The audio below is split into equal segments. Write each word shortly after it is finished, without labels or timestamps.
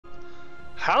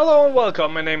Hello and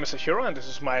welcome, my name is Ahura and this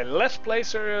is my Let's Play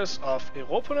series of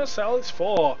Europa Universalis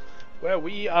IV, where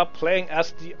we are playing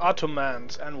as the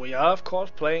Ottomans, and we are of course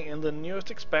playing in the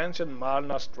newest expansion, Mare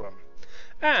Nostrum.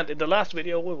 And in the last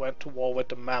video we went to war with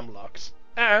the Mamluks,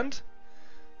 and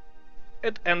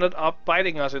it ended up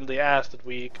biting us in the ass that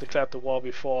we declared the war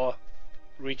before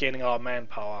regaining our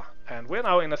manpower. And we're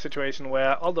now in a situation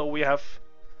where, although we have,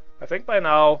 I think by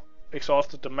now,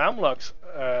 exhausted the Mamluks'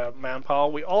 manpower,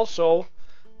 we also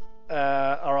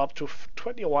are up to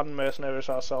 21 mercenaries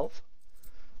ourselves.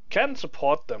 Can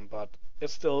support them, but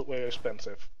it's still very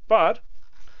expensive. But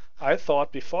I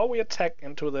thought before we attack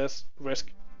into this,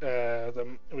 risk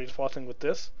them reinforcing with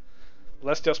this,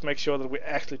 let's just make sure that we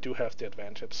actually do have the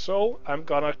advantage. So I'm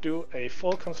gonna do a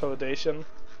full consolidation,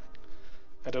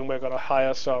 and then we're gonna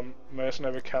hire some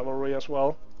mercenary cavalry as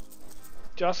well.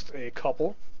 Just a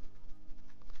couple.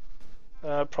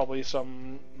 Probably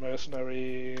some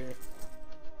mercenary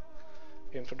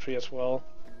infantry as well.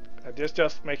 And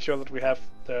just make sure that we have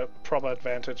the proper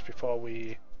advantage before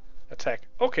we attack.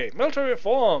 Okay, military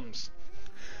reforms!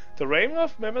 The reign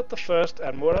of Mehmed I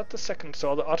and Murad II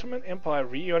saw the Ottoman Empire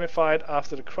reunified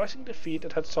after the crushing defeat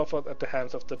it had suffered at the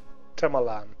hands of the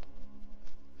Tamerlan.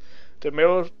 The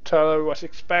military was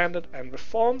expanded and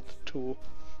reformed to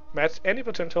match any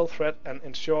potential threat and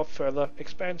ensure further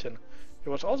expansion. It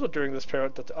was also during this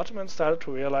period that the Ottomans started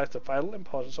to realize the vital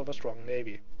importance of a strong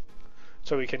navy.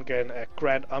 So we can gain a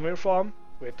grand army reform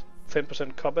with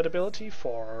 10% combat ability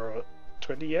for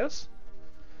 20 years.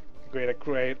 Get a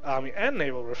great army and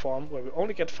naval reform where we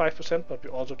only get 5%, but we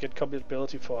also get combat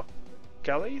ability for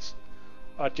galleys.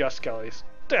 Or just galleys.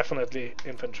 Definitely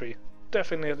infantry.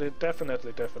 Definitely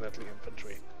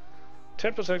infantry.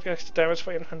 10% extra damage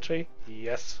for infantry.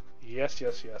 Yes.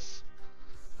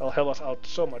 That'll help us out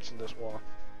so much in this war.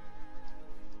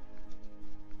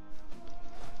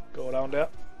 Go down there.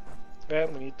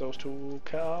 And we need those two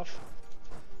calf.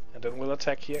 And then we'll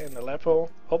attack here in Aleppo.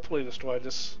 Hopefully destroy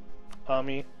this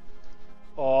army.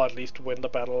 Or at least win the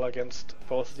battle against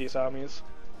both of these armies.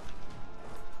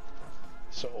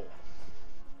 So.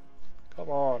 Come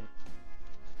on.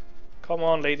 Come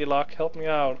on, Lady Luck, help me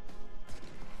out.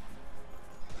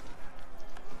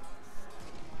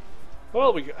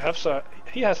 Well, we have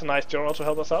he has a nice general to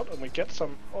help us out, and we get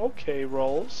some okay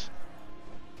rolls.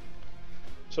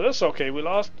 So that's okay. We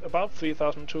lost about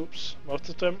 3,000 troops, most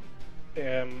of them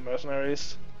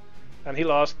mercenaries, and he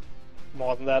lost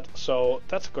more than that, so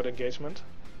that's a good engagement.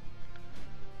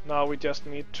 Now we just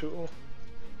need to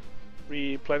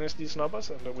replenish these numbers,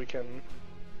 and then we can...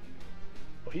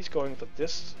 Oh, he's going for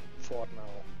this fort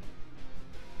now.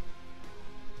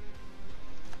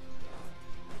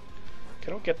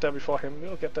 Can we get there before him?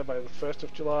 We'll get there by the 1st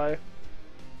of July,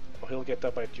 or he'll get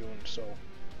there by June, so...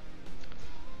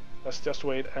 Let's just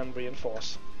wait and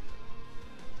reinforce.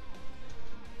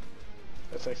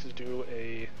 Let's actually do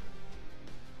a...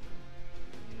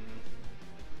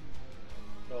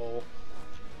 No,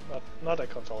 not a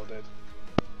consolidate.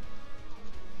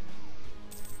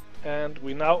 And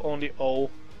we now only owe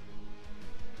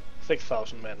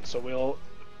 6,000 men, so we'll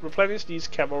replenish these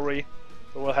cavalry,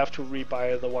 but we'll have to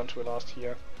rebuy the ones we lost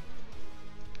here.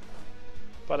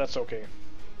 But that's okay.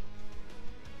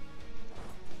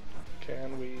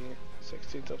 Can we...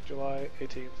 16th of July,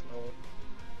 18th, no.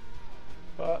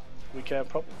 But we can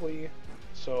probably...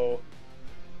 So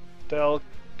they'll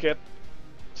get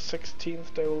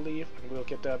 16th, they will leave, and we'll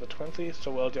get there the 20th,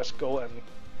 so we'll just go and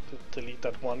delete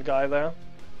that one guy there.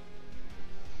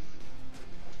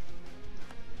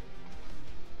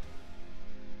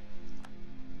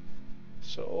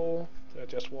 So they're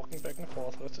just walking back and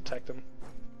forth, let's attack them.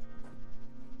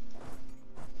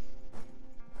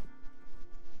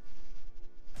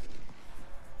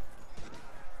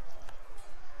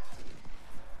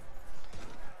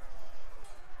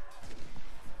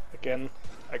 Again,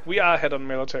 like we are ahead on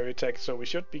military tech, so we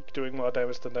should be doing more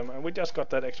damage than them, and we just got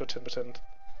that extra 10%.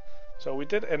 So we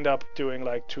did end up doing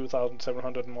like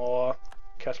 2,700 more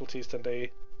casualties than they...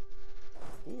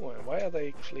 Ooh, and why are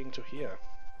they fleeing to here?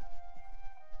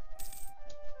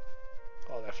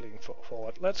 Oh, they're fleeing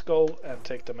forward. Let's go and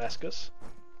take Damascus.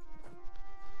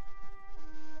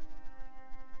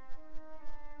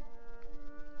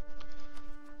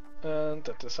 And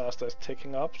that disaster is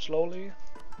ticking up slowly.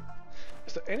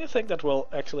 Is there anything that will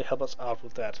actually help us out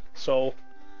with that? So,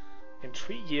 in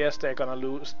 3 years they're gonna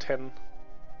lose 10...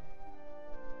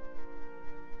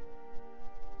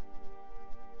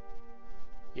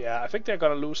 Yeah, I think they're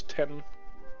gonna lose 10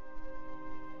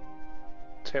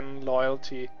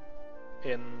 loyalty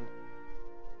in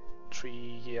 3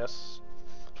 years.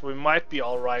 So we might be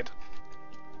alright.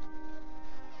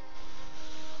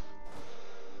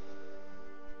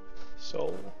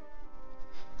 So,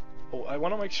 oh, I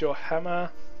want to make sure hammer.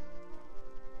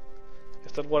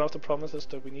 Is that one of the promises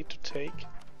that we need to take?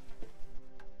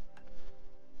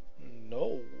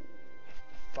 No.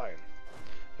 Fine.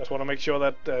 Just want to make sure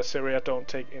that Syria don't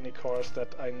take any cores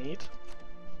that I need.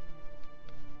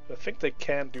 I think they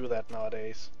can't do that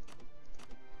nowadays.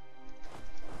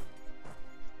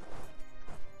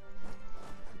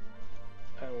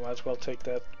 And we might as well take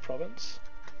that province.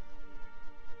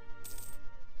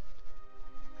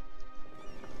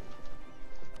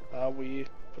 Are we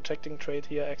protecting trade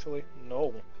here actually?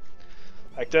 No.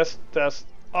 Like there's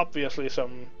obviously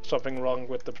something wrong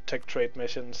with the protect trade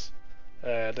missions.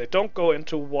 They don't go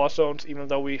into war zones even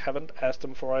though we haven't asked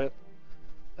them for it.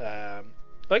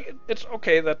 Like it's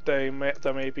okay that there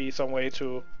may be some way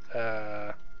to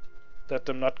let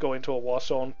them not go into a war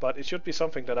zone, but it should be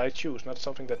something that I choose, not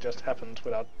something that just happens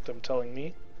without them telling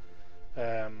me.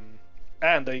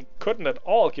 And they couldn't at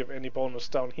all give any bonus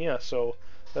down here, so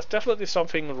there's definitely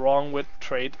something wrong with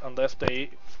trade unless they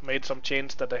made some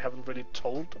change that they haven't really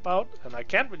told about, and I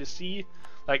can't really see,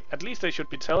 like, at least they should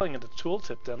be telling in the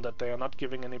tooltip then that they are not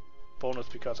giving any bonus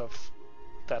because of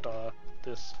that or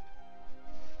this.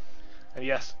 And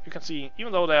yes, you can see,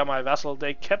 even though they are my vassal,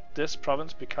 they kept this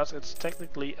province because it's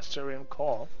technically a Syrian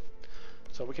core.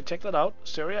 So we can check that out.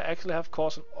 Syria actually have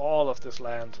cores in all of this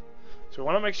land. So we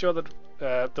want to make sure that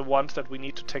the ones that we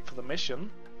need to take for the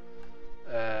mission,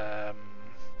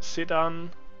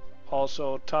 Sidon,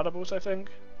 also Tartabus, I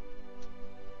think.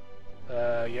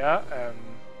 Yeah, and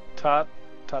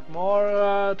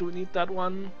Tadmor, do we need that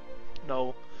one?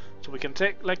 No. So we can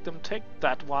let them take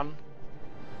that one.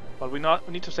 But we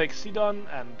need to take Sidon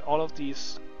and all of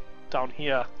these down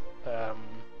here.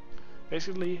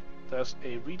 Basically, there's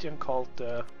a region called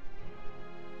the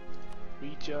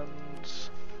regions.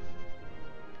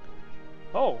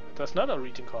 Oh, there's not a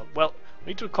region called. Well, we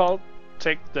need to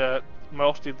take the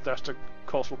mostly there's the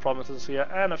coastal provinces here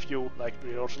and a few like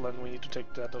Jerusalem. We need to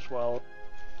take that as well.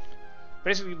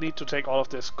 Basically, need to take all of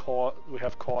this core we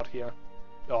have caught here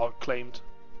or claimed.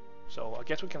 So I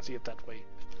guess we can see it that way.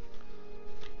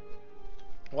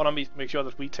 I want to make sure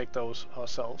that we take those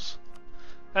ourselves.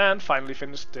 And finally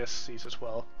finish this siege as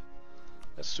well.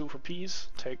 Let's sue for peace,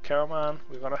 take Karaman.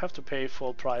 We're gonna have to pay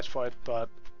full price for it, but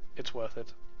it's worth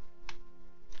it.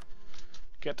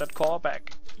 Get that core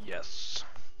back. Yes.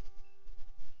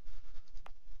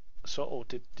 So, oh,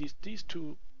 did these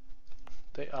two,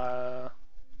 they are,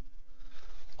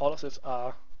 all of this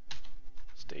are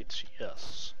states,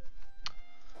 yes.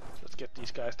 Let's get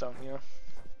these guys down here.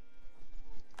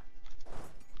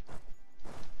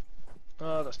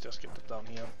 Let's just get them down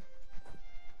here.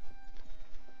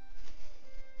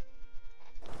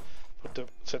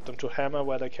 Set them to hammer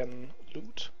where they can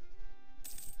loot.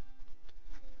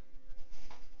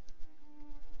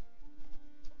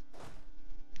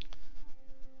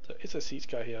 There is a siege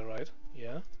guy here, right?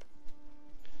 Yeah.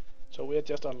 So we're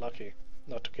just unlucky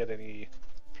not to get any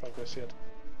progress yet.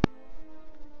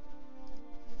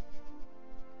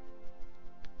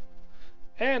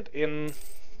 And in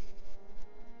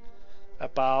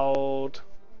about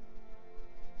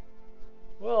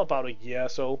a year,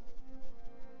 so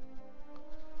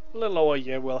a little over a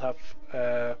year, we'll have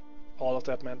all of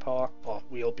that manpower, or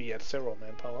we'll be at 0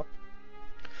 manpower.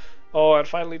 Oh, and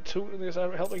finally Tunis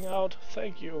are helping out.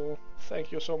 Thank you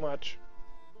so much.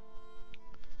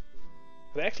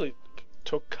 They actually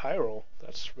took Cairo.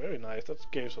 That's very nice. That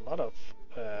gives a lot of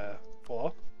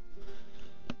war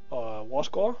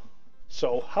score.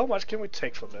 So how much can we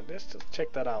take from them? Let's just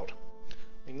check that out.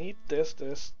 We need this.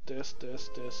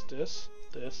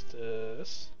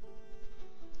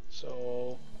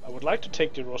 So I would like to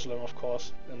take Jerusalem, of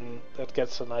course, and that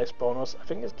gets a nice bonus. I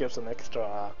think it gives an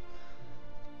extra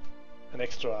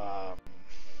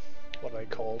what are they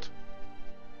called?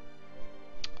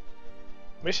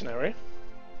 Missionary.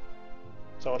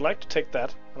 So I'd like to take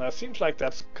that, and it seems like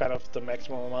that's kind of the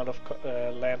maximum amount of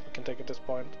land we can take at this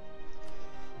point.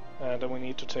 And then we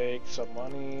need to take some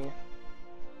money.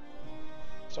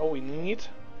 So we need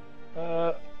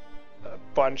a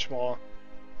bunch more.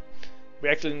 We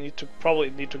actually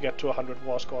probably need to get to 100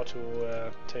 war score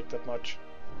to take that much.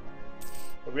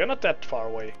 But we are not that far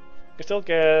away. We still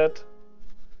get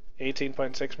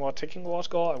 18.6 more ticking war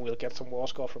score, and we'll get some war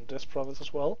score from this province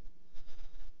as well.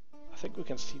 I think we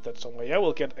can see that somewhere. Yeah,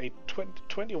 we'll get a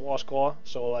 20 war score,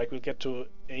 so like we'll get to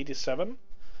 87.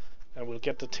 And we'll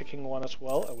get the ticking one as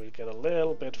well, and we'll get a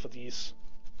little bit for these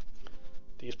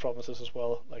provinces as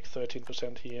well, like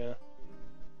 13% here,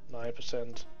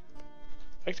 9%.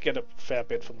 I like to get a fair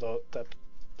bit from that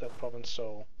province,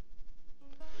 so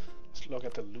let's look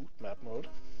at the loot map mode.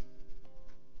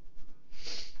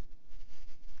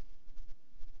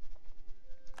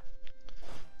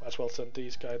 as well send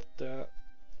these guys there.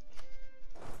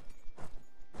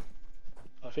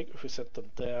 I think if we set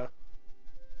them there,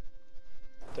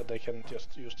 then they can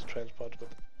just use the transport, but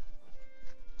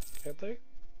can't they?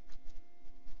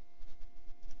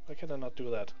 Why can I not do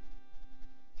that?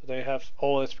 So they have...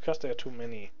 Oh, it's because there are too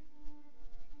many.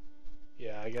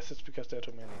 Yeah, I guess it's because there are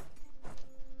too many.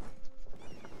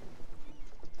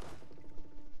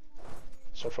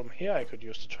 So from here I could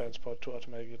use the transport to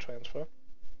automatically transfer.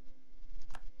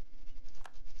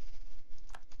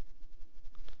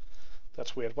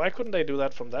 That's weird. Why couldn't they do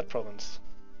that from that province?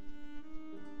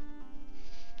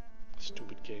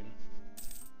 Stupid game.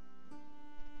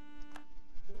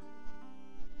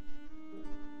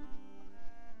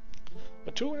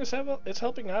 But 2 is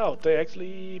helping out. They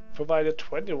actually provided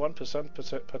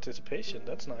 21% participation.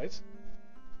 That's nice.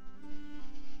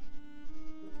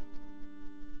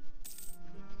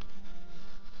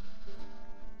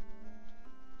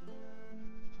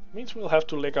 Means we'll have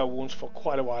to lick our wounds for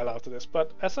quite a while after this.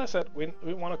 But as I said, we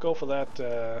want to go for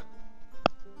that.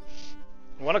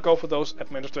 We want to go for those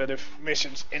administrative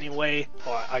missions anyway,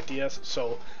 or ideas.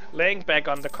 So laying back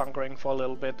on the conquering for a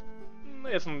little bit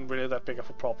isn't really that big of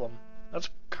a problem. That's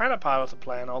kind of part of the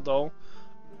plan, although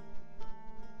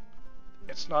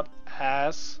it's not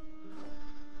as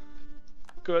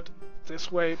good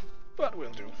this way, but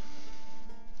we'll do.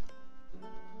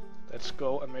 Let's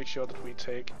go and make sure that we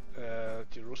take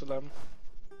Jerusalem.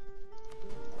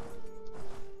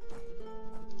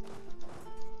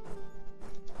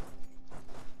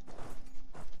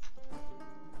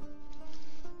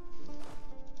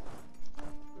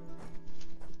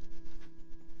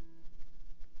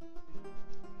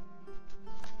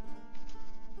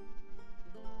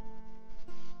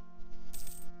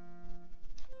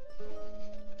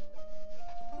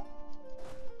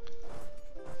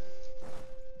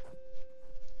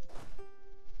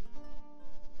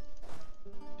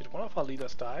 One of our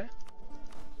leaders die?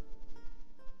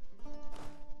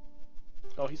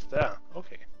 Oh, he's there.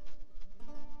 Okay.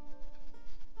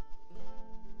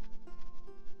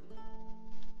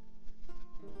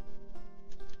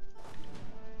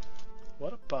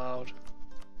 What about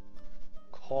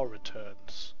core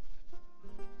returns?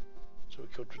 So we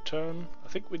could return. I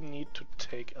think we need to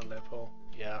take Aleppo.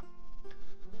 Yeah.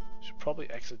 Should probably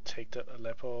actually take that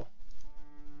Aleppo.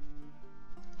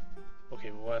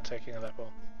 Okay, we were taking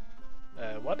Aleppo.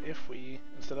 What if we,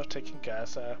 instead of taking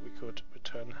Gaza, we could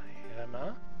return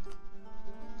Hama?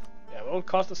 Yeah, it will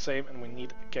cost the same, and we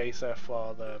need Gaza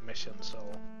for the mission, so...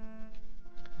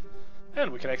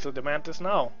 And we can actually demand this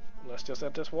now. Let's just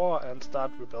end this war and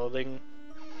start rebuilding.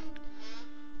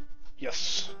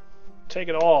 Yes! Take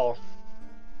it all!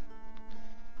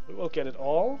 We will get it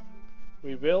all.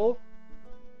 We will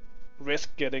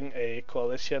risk getting a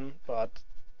coalition, but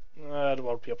it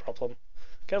won't be a problem.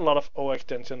 Get a lot of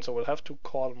overextension, so we'll have to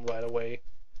call them right away.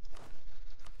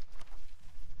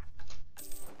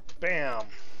 Bam!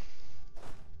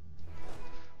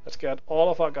 Let's get all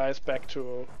of our guys back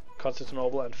to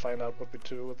Constantinople and find out what we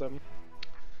do with them.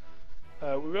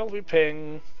 We will be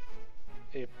paying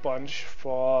a bunch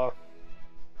for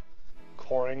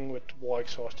coring with war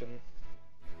exhaustion.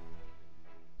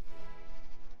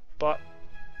 But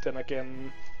then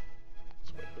again,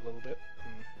 let's wait a little bit.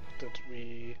 Did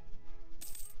we...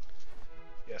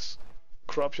 Yes,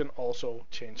 corruption also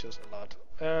changes a lot,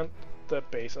 and the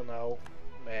base are now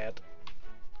mad.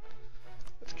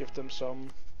 Let's give them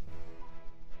some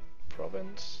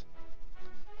province.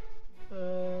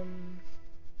 Let's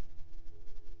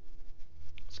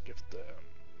give them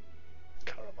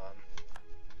Karaman.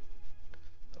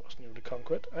 That was newly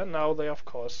conquered, and now they of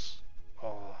course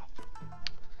are.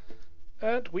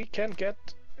 And we can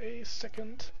get a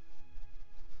second.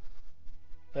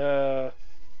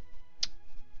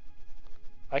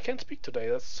 I can't speak today,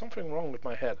 there's something wrong with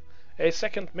my head. A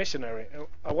second missionary.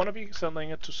 I want to be sending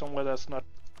it to somewhere that's not...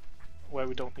 where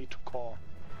we don't need to call.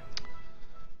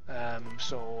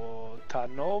 So...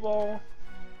 Tarnovo...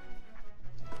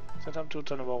 Send them to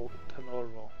Tarnovo.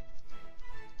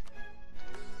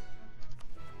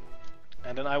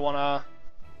 And then I wanna...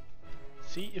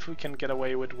 see if we can get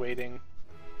away with waiting...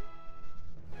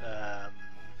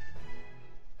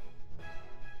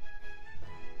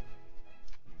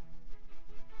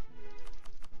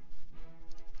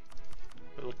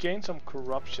 We'll gain some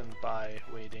corruption by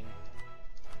waiting.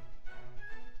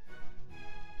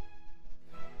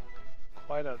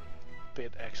 Quite a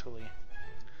bit, actually.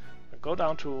 We'll go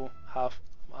down to half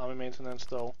army maintenance,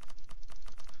 though.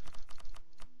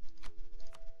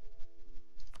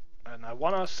 And I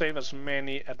want to save as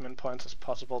many admin points as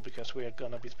possible, because we are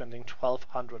going to be spending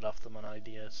 1200 of them on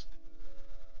ideas.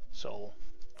 So,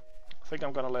 think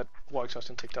I'm gonna let war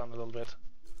exhaustion tick down a little bit.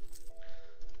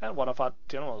 And one of our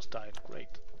generals died. Great.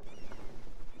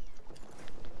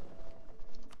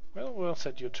 Well, we'll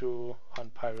set you to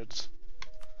hunt pirates. I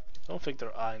don't think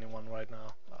there are anyone right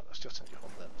now. Let's just send you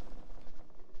home then.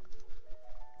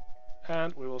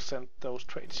 And we will send those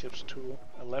trade ships to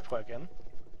Aleppo again.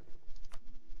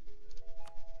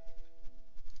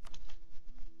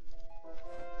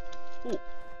 Ooh,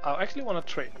 I actually want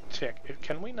to check.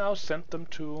 Can we now send them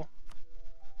to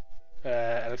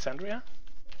Alexandria?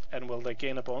 And will they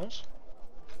gain a bonus?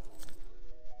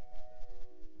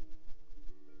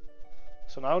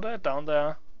 So now they're down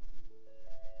there.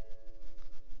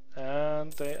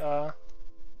 And they are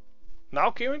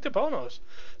now giving the bonus.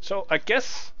 So I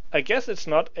guess it's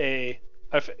not a...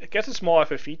 I guess it's more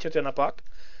of a feature than a bug.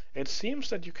 It seems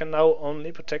that you can now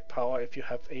only protect power if you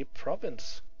have a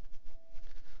province.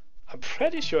 I'm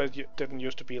pretty sure it didn't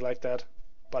used to be like that,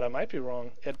 but I might be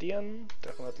wrong. Edian,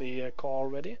 definitely a core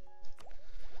already.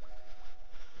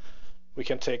 We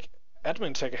can take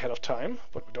admin tech ahead of time,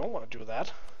 but we don't want to do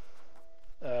that.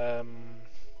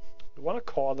 We want to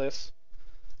core this.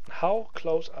 How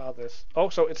close are this? Oh,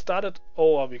 so it started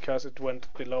over because it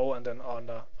went below and then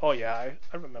under. Oh yeah, I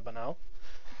remember now.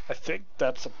 I think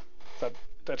that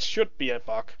should be a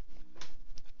bug.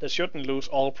 They shouldn't lose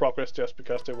all progress just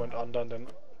because they went under and then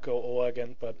go over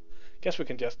again, but I guess we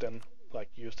can just then like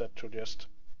use that to just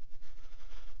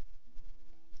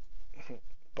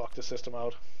bug the system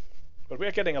out. But we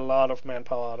are getting a lot of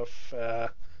manpower out of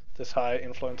this high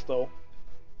influence though.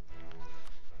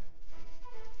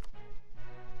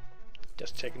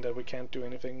 Just checking that we can't do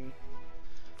anything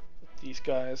with these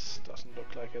guys. Doesn't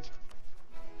look like it.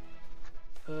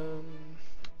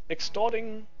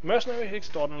 Mercenary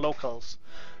extorting locals.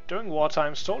 During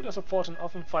wartime, soldiers of fortune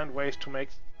often find ways to make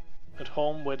at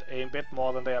home with a bit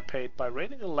more than they are paid by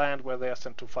raiding the land where they are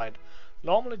sent to fight.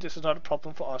 Normally this is not a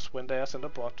problem for us when they are sent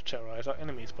abroad to terrorize our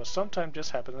enemies, but sometimes this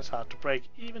habit is hard to break,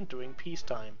 even during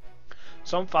peacetime.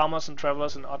 Some farmers and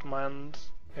travelers in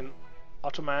Ottomans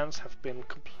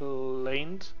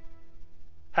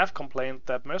have complained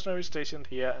that mercenaries stationed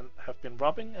here and have been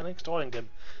robbing and extorting them,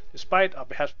 despite or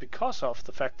perhaps because of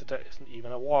the fact that there isn't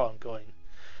even a war ongoing.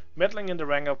 Meddling in the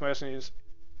rank of mercenaries,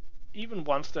 even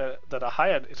ones that are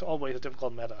hired, is always a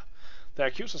difficult matter. The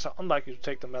accusers are unlikely to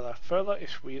take the matter further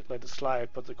if we let it slide,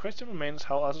 but the question remains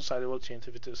how our society will change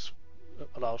if it is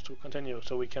allowed to continue.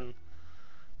 So we can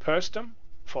purge them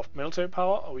for military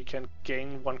power, or we can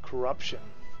gain 1 corruption.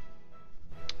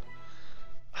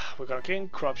 We're gonna gain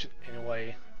corruption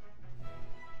anyway,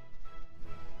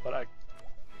 but I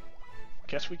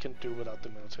guess we can do without the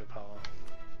military power.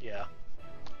 Yeah,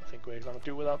 I think we're gonna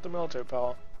do without the military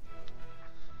power.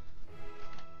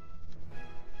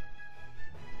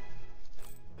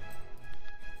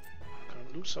 We're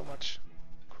gonna lose so much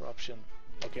corruption,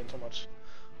 or gain so much.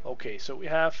 Okay, so we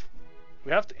have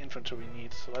the infantry we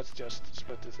need, so let's just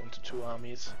split this into 2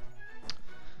 armies.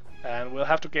 And we'll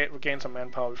have to regain some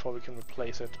manpower before we can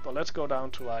replace it. But let's go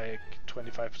down to like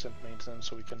 25% maintenance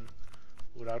so we can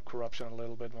root out corruption a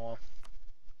little bit more.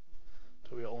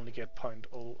 So we only get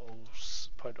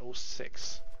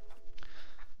 0.06.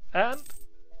 And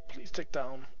please take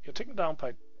down. You're taking down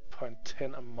by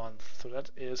 0.10 a month. So that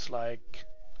is like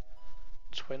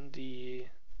 20,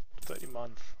 30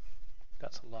 months.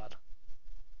 That's a lot.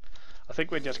 I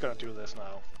think we're just gonna do this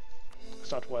now.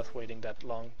 It's not worth waiting that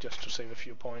long just to save a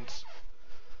few points.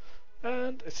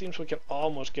 And it seems we can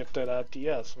almost get that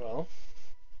idea as well.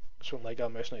 So like our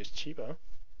mercenary is cheaper.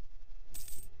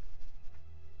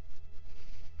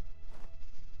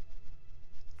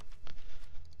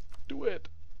 Do it!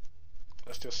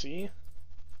 Let's just see.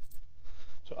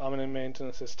 So army and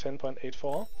maintenance is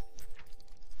 10.84.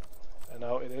 And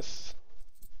now it is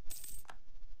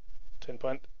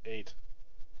 10.8.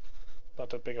 Not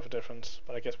that big of a difference,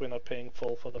 but I guess we're not paying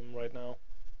full for them right now.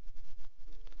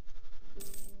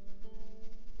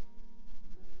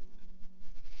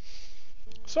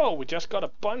 So we just got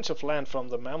a bunch of land from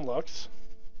the Mamluks,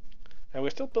 and we're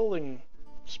still building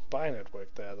spy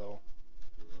network there though.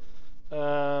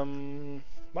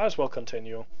 Might as well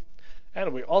continue.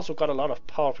 And we also got a lot of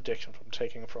power projection from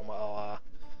taking from our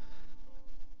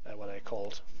what are they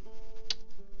called?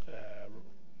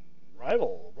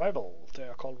 Rivals. They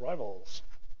are called rivals.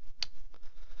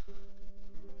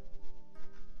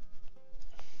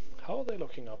 How are they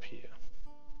looking up here?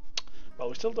 Well,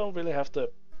 we still don't really have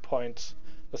the points.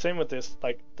 The same with this.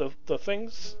 Like the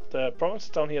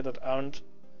provinces down here that aren't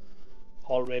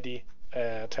already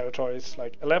territories.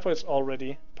 Like Aleppo is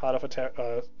already part of a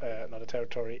not a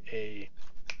territory, a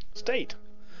state.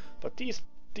 But these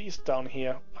these down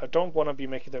here, I don't want to be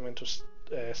making them into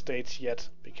states yet,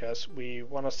 because we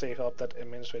want to save up that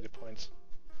administrative points.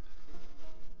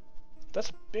 That's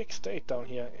a big state down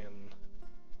here in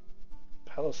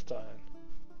Palestine.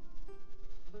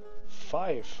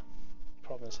 5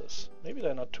 provinces. Maybe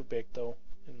they're not too big though.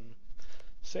 In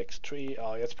 6, 3.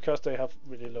 Oh, yeah, it's because they have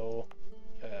really low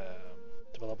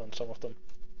development, some of them.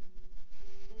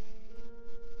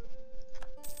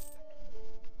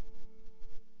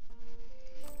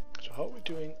 So how are we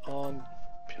doing on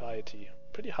piety?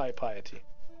 Pretty high piety.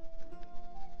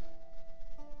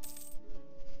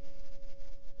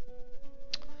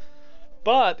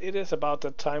 But it is about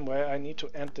that time where I need to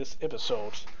end this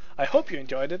episode. I hope you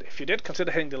enjoyed it. If you did,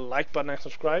 consider hitting the like button and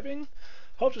subscribing.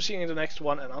 Hope to see you in the next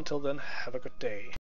one, and until then, have a good day.